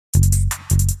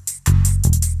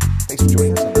Thanks for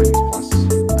joining us on 90s Plus.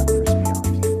 I'm Chris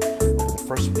Bianchi. For the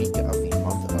first week of the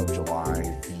month of July,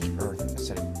 the Earth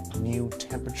set a new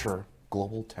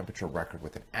global temperature record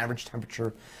with an average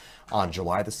temperature on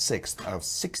July the 6th of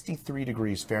 63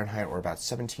 degrees Fahrenheit, or about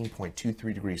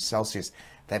 17.23 degrees Celsius.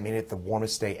 That made it the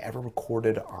warmest day ever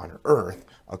recorded on Earth,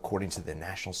 according to the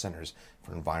National Centers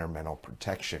for Environmental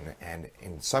Protection. And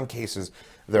in some cases,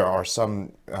 there are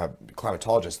some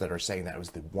climatologists that are saying that it was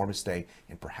the warmest day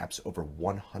in perhaps over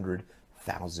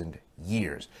 100,000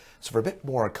 years. So for a bit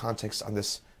more context on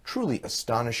this truly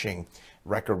astonishing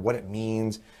record, what it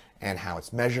means and how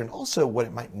it's measured, and also what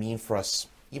it might mean for us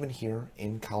even here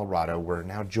in Colorado, we're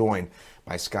now joined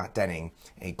by Scott Denning,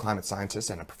 a climate scientist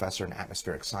and a professor and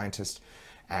atmospheric scientist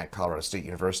at Colorado State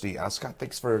University. Scott,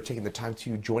 thanks for taking the time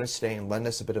to join us today and lend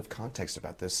us a bit of context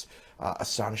about this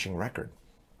astonishing record.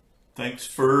 Thanks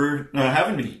for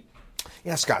having me.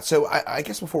 Yeah, Scott, so I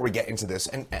guess before we get into this,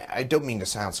 and I don't mean to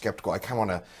sound skeptical, I kind of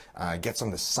want to get some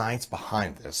of the science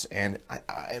behind this, and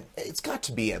it's got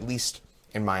to be, at least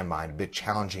in my mind, a bit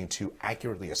challenging to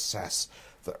accurately assess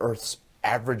the Earth's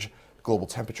average global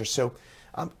temperature. So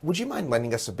would you mind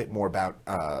lending us a bit more about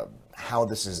how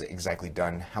this is exactly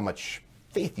done, how much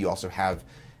faith you also have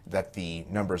that the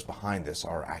numbers behind this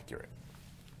are accurate?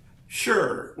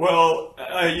 Sure. Well,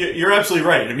 you're absolutely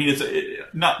right. I mean,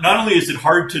 not only is it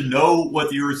hard to know what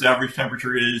the Earth's average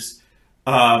temperature is,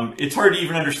 it's hard to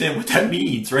even understand what that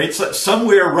means, right? So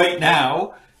somewhere right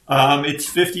now, it's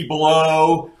 50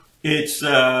 below. It's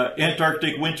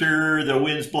Antarctic winter, the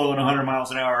wind's blowing 100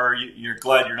 miles an hour, you're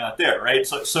glad you're not there, right?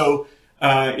 So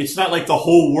it's not like the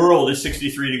whole world is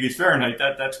 63 degrees Fahrenheit.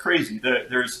 That's crazy.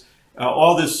 There's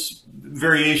all this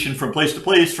variation from place to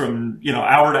place, from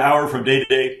hour to hour, from day to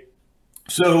day.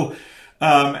 So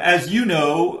as you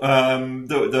know,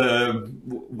 the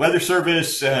Weather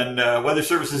Service and weather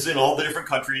services in all the different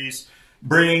countries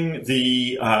bring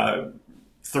the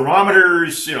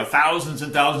thermometers, thousands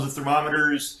and thousands of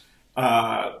thermometers,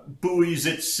 buoys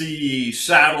at sea,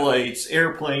 satellites,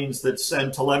 airplanes that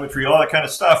send telemetry, all that kind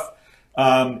of stuff,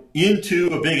 into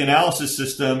a big analysis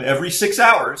system every 6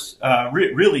 hours,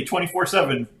 really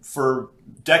 24/7 for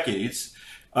decades,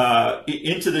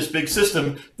 into this big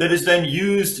system that is then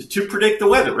used to predict the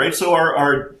weather, right? So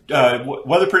our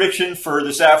weather prediction for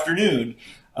this afternoon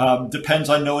depends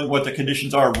on knowing what the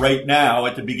conditions are right now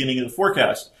at the beginning of the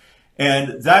forecast.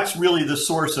 And that's really the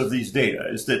source of these data,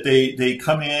 is that they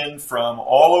come in from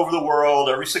all over the world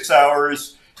every 6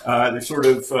 hours. They're sort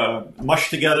of mushed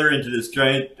together into this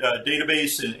giant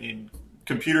database in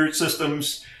computer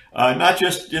systems, not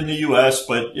just in the US,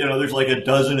 but there's like a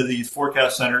dozen of these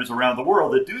forecast centers around the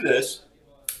world that do this.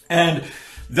 And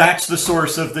that's the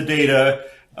source of the data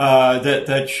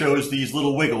that shows these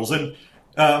little wiggles.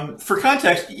 And for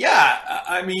context, yeah,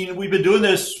 I mean, we've been doing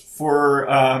this for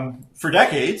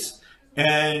decades.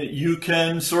 And you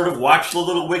can sort of watch the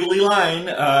little wiggly line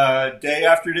day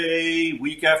after day,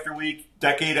 week after week,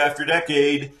 decade after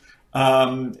decade.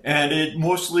 And it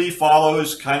mostly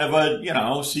follows kind of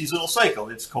a, seasonal cycle.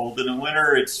 It's cold in the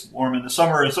winter, it's warm in the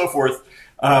summer, and so forth.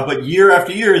 But year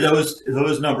after year, those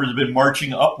numbers have been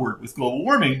marching upward with global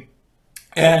warming.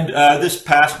 And this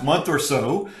past month or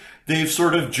so, they've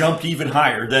sort of jumped even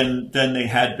higher than they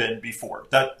had been before.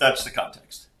 That's the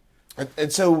context.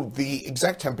 And so the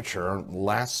exact temperature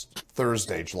last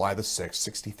Thursday, July the 6th,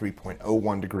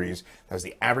 63.01 degrees. That was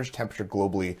the average temperature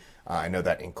globally. I know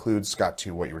that includes, Scott,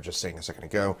 to what you were just saying a second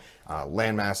ago,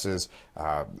 land masses,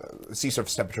 sea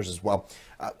surface temperatures as well.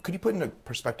 Could you put into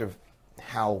perspective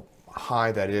how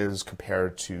high that is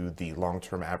compared to the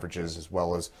long-term averages, as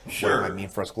well as what it might mean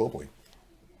for us globally?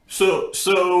 So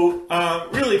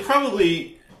really,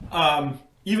 probably,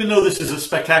 even though this is a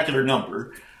spectacular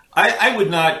number, I would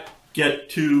not get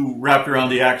too wrapped around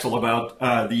the axle about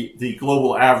the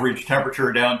global average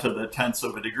temperature down to the tenths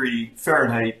of a degree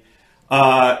Fahrenheit.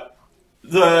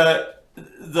 The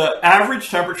average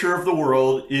temperature of the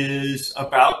world is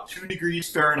about 2 degrees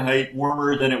Fahrenheit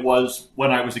warmer than it was when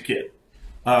I was a kid,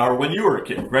 or when you were a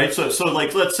kid, right? So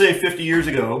like, let's say 50 years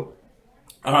ago,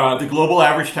 the global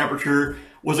average temperature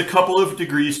was a couple of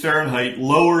degrees Fahrenheit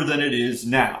lower than it is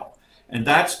now. And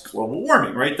that's global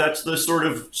warming, right? That's the sort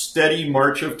of steady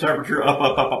march of temperature up,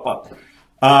 up, up, up, up.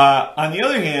 On the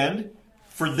other hand,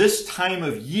 for this time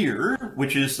of year,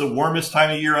 which is the warmest time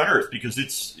of year on Earth, because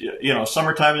it's,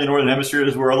 summertime in the Northern Hemisphere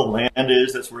is where all the land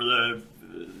is. That's where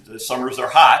the summers are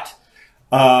hot.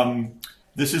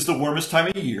 This is the warmest time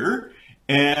of year.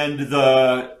 And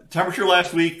the temperature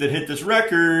last week that hit this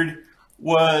record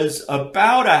was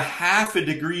about a half a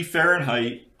degree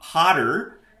Fahrenheit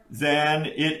hotter then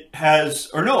it has,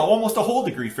 or no, almost a whole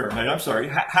degree Fahrenheit, I'm sorry,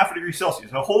 half a degree Celsius,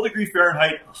 a whole degree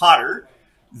Fahrenheit hotter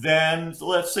than,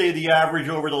 let's say, the average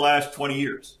over the last 20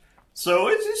 years. So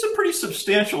it's a pretty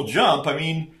substantial jump. I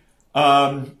mean,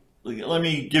 let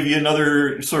me give you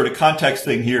another sort of context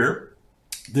thing here.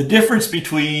 The difference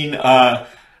between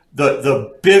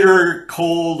the bitter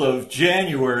cold of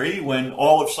January, when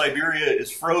all of Siberia is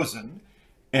frozen,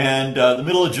 and the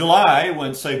middle of July,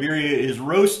 when Siberia is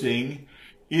roasting,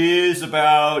 is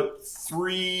about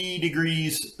 3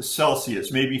 degrees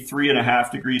Celsius, maybe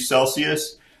 3.5 degrees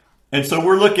Celsius. And so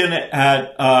we're looking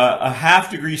at a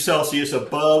half degree Celsius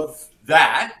above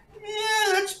that.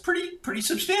 Yeah, that's pretty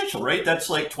substantial, right? That's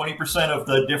like 20% of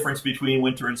the difference between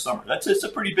winter and summer. It's a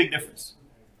pretty big difference.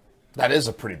 That is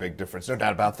a pretty big difference, no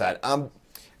doubt about that.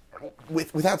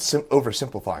 Without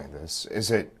oversimplifying this,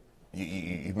 is it,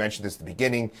 you mentioned this at the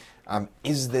beginning,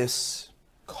 is this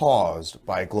caused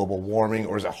by global warming,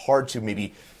 or is it hard to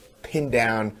maybe pin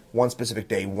down one specific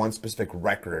day, one specific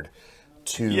record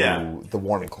to the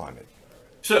warming climate?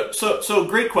 So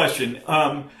great question.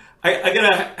 I'm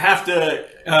gonna have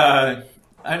to,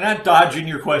 I'm not dodging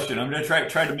your question. I'm gonna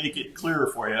try to make it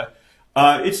clearer for you.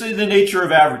 It's in the nature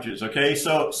of averages, okay?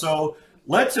 So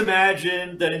let's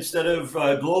imagine that instead of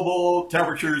global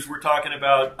temperatures, we're talking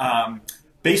about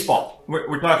baseball.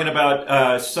 We're talking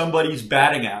about somebody's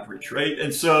batting average, right?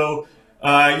 And so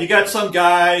you got some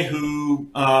guy who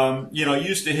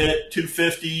used to hit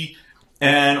 250,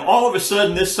 and all of a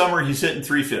sudden this summer he's hitting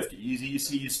 350.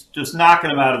 He's just knocking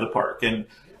them out of the park, and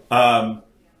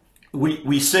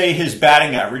we say his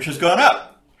batting average has gone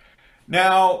up.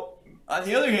 Now, on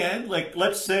the other hand, like,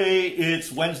 let's say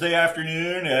it's Wednesday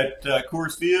afternoon at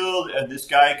Coors Field, and this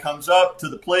guy comes up to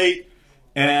the plate,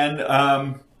 and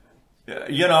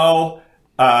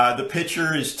the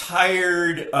pitcher is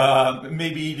tired.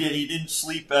 Maybe he didn't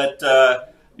sleep at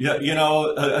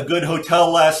a good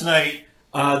hotel last night.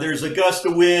 There's a gust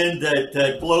of wind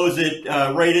that blows it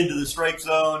right into the strike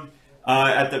zone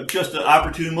at just an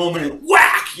opportune moment, and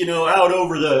whack, out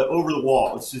over the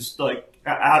wall. It's just like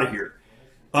out of here.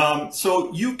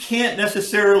 So you can't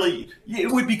necessarily,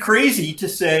 it would be crazy to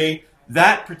say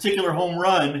that particular home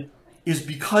run is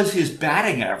because his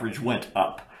batting average went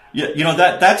up.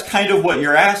 That's kind of what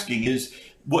you're asking is,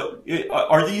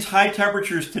 are these high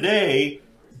temperatures today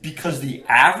because the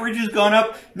average has gone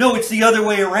up? No, it's the other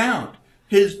way around.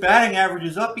 His batting average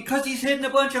is up because he's hitting a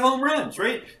bunch of home runs,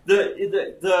 right?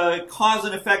 The cause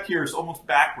and effect here is almost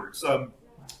backwards.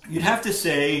 You'd have to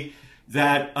say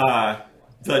that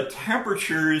the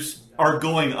temperatures are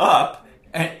going up,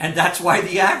 and that's why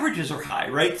the averages are high,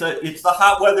 right? It's the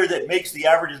hot weather that makes the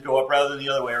averages go up rather than the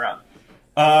other way around.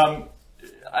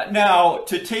 Now,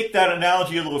 to take that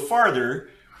analogy a little farther,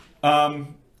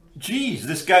 geez,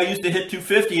 this guy used to hit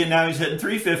 250 and now he's hitting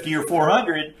 350 or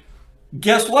 400.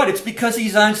 Guess what? It's because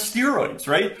he's on steroids,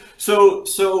 right?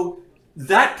 So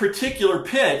that particular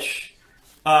pitch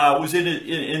was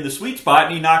in the sweet spot,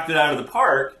 and he knocked it out of the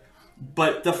park.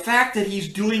 But the fact that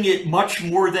he's doing it much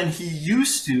more than he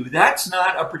used to, that's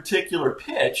not a particular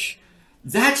pitch.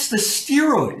 That's the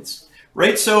steroids,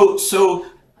 right? So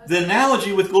the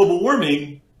analogy with global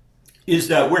warming is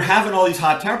that we're having all these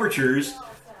hot temperatures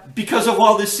because of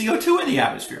all this CO2 in the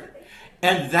atmosphere.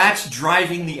 And that's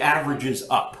driving the averages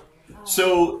up.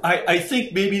 So I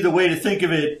think maybe the way to think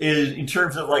of it is, in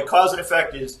terms of like cause and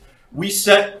effect, is we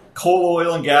set coal,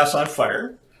 oil, and gas on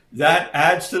fire. That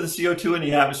adds to the CO2 in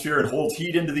the atmosphere and holds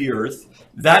heat into the earth.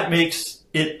 That makes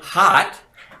it hot,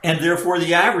 and therefore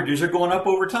the averages are going up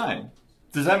over time.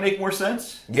 Does that make more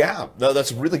sense? Yeah, no,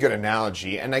 that's a really good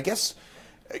analogy. And I guess,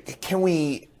 can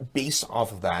we, based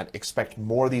off of that, expect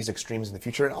more of these extremes in the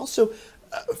future? And also,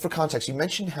 for context, you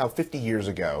mentioned how 50 years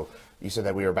ago, you said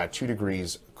that we were about 2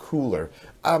 degrees cooler.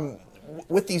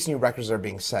 With these new records that are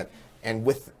being set, and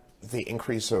with the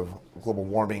increase of global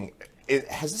warming,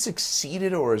 has this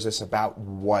exceeded, or is this about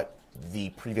what the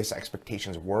previous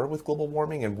expectations were with global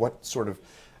warming, and what sort of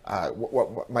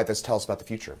what might this tell us about the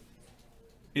future?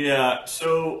 Yeah,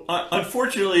 so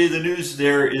unfortunately, the news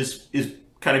there is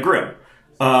kind of grim.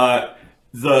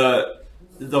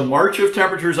 The march of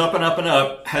temperatures up and up and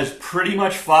up has pretty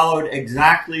much followed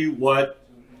exactly what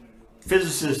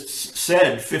physicists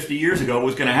said 50 years ago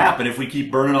was going to happen if we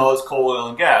keep burning all this coal, oil,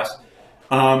 and gas.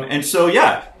 And so,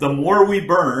 yeah, the more we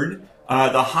burn,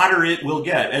 the hotter it will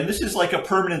get. And this is like a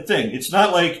permanent thing. It's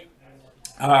not like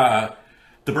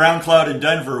the brown cloud in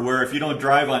Denver, where if you don't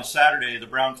drive on Saturday, the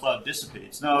brown cloud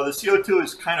dissipates. No, the CO2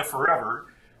 is kind of forever.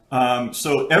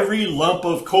 So every lump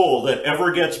of coal that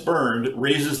ever gets burned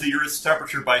raises the Earth's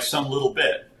temperature by some little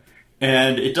bit.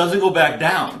 And it doesn't go back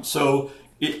down. So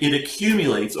it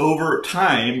accumulates over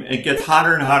time and gets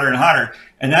hotter and hotter and hotter.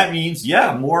 And that means,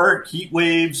 yeah, more heat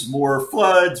waves, more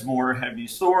floods, more heavy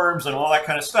storms, and all that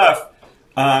kind of stuff.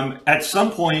 At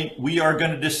some point, we are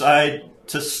going to decide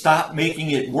to stop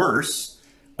making it worse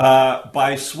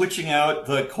by switching out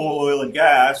the coal, oil, and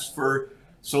gas for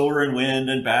solar and wind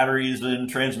and batteries and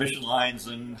transmission lines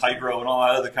and hydro and all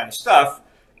that other kind of stuff.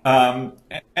 And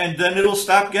then it'll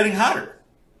stop getting hotter.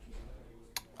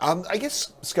 I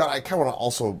guess, Scott, I kind of want to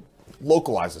also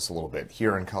localize this a little bit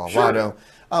here in Colorado.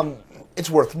 Sure. It's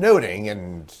worth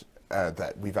noting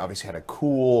that we've obviously had a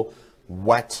cool,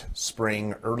 wet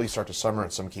spring, early start to summer, in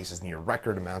some cases near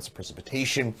record amounts of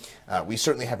precipitation. We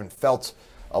certainly haven't felt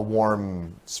a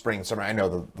warm spring, summer. I know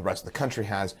the rest of the country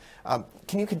has.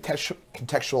 Can you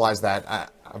contextualize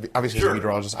that? Obviously, sure. As a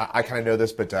meteorologist, I kind of know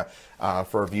this, but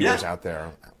for our viewers out there.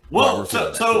 Well,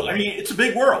 so I mean, it's a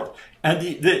big world. And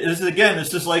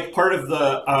this is like part of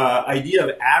the idea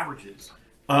of averages.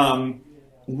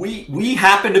 We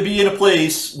happen to be in a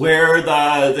place where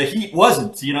the heat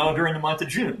wasn't, during the month of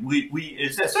June.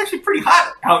 It's actually pretty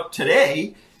hot out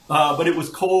today, but it was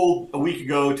cold a week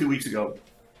ago, 2 weeks ago.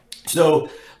 So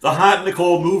the hot and the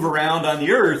cold move around on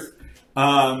the earth,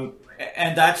 and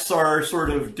that's our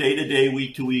sort of day-to-day,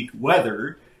 week-to-week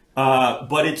weather.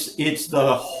 But it's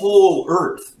the whole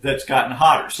Earth that's gotten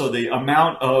hotter. So the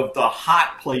amount of the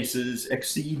hot places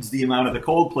exceeds the amount of the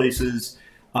cold places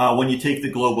when you take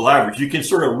the global average. You can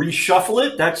sort of reshuffle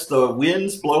it. That's the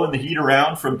winds blowing the heat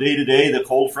around from day to day, the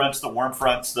cold fronts, the warm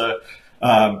fronts, the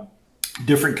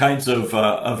different kinds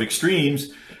of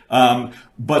extremes.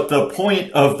 But the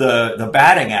point of the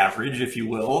batting average, if you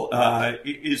will,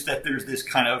 is that there's this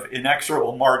kind of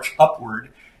inexorable march upward.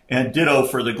 And ditto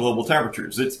for the global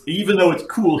temperatures. Even though it's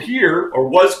cool here, or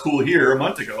was cool here a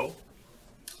month ago,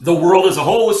 the world as a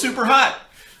whole is super hot.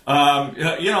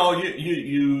 You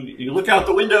look out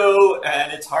the window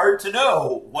and it's hard to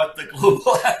know what the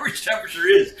global average temperature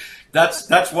is.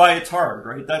 That's why it's hard,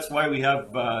 right? That's why we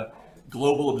have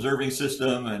global observing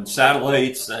system and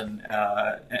satellites and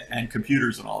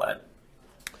computers and all that.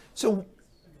 So,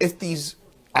 if these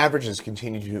averages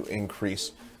continue to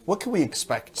increase, what can we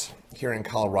expect here in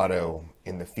Colorado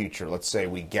in the future? Let's say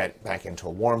we get back into a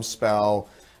warm spell.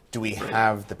 Do we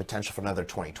have the potential for another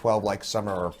 2012-like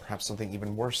summer, or perhaps something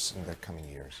even worse in the coming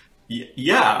years?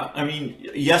 Yeah, I mean,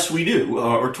 yes, we do.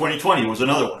 Or 2020 was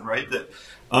another one, right?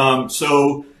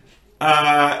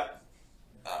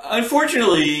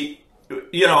 Unfortunately,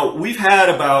 we've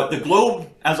had the globe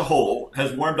as a whole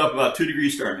has warmed up about 2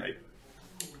 degrees Fahrenheit.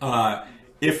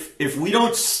 If we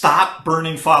don't stop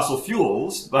burning fossil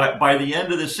fuels by the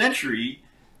end of the century,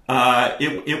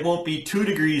 it won't be 2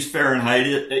 degrees Fahrenheit.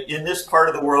 In this part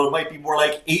of the world, it might be more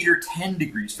like 8 or 10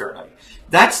 degrees Fahrenheit.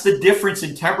 That's the difference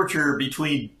in temperature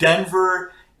between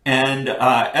Denver and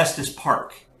Estes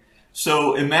Park.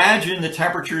 So imagine the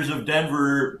temperatures of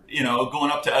Denver, going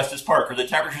up to Estes Park, or the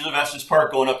temperatures of Estes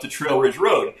Park going up to Trail Ridge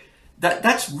Road.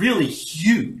 That's really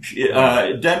huge.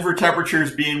 Denver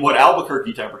temperatures being what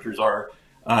Albuquerque temperatures are.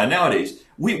 Nowadays,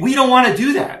 we don't want to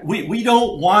do that. We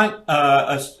don't want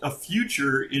a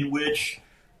future in which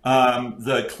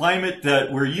the climate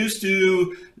that we're used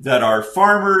to, that our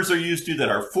farmers are used to, that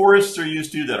our forests are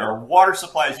used to, that our water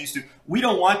supply is used to, we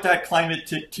don't want that climate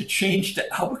to change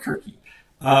to Albuquerque.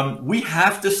 We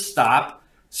have to stop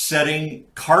setting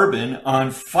carbon on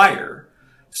fire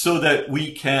so that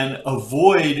we can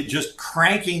avoid just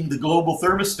cranking the global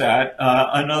thermostat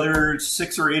another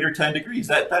 6 or 8 or 10 degrees.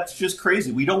 That's just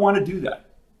crazy. We don't want to do that.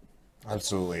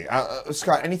 Absolutely.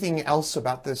 Scott, anything else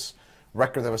about this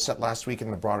record that was set last week in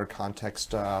the broader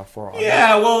context for our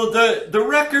well, the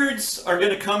records are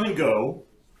going to come and go,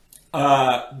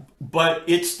 but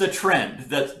it's the trend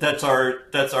that's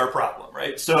our problem,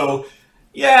 right? So,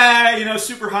 yeah,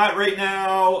 super hot right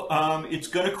now. It's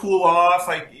going to cool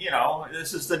off.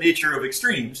 This is the nature of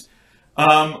extremes.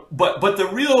 But the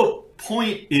real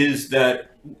point is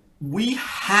that we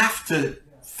have to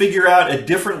figure out a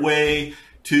different way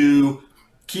to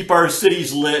keep our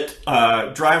cities lit,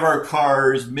 drive our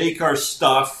cars, make our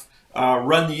stuff,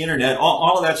 run the internet.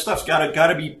 All of that stuff's got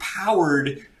to be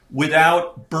powered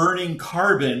without burning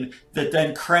carbon that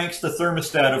then cranks the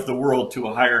thermostat of the world to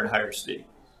a higher and higher state.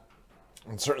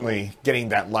 And certainly getting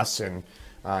that lesson,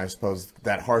 I suppose,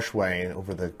 that harsh way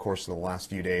over the course of the last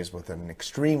few days with an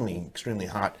extremely, extremely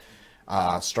hot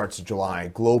starts of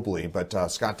July globally. But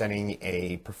Scott Denning,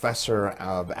 a professor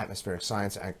of atmospheric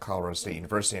science at Colorado State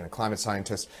University and a climate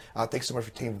scientist, thanks so much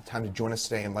for taking the time to join us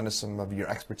today and lend us some of your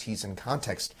expertise and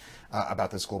context about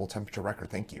this global temperature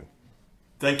record. Thank you.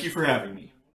 Thank you for having me.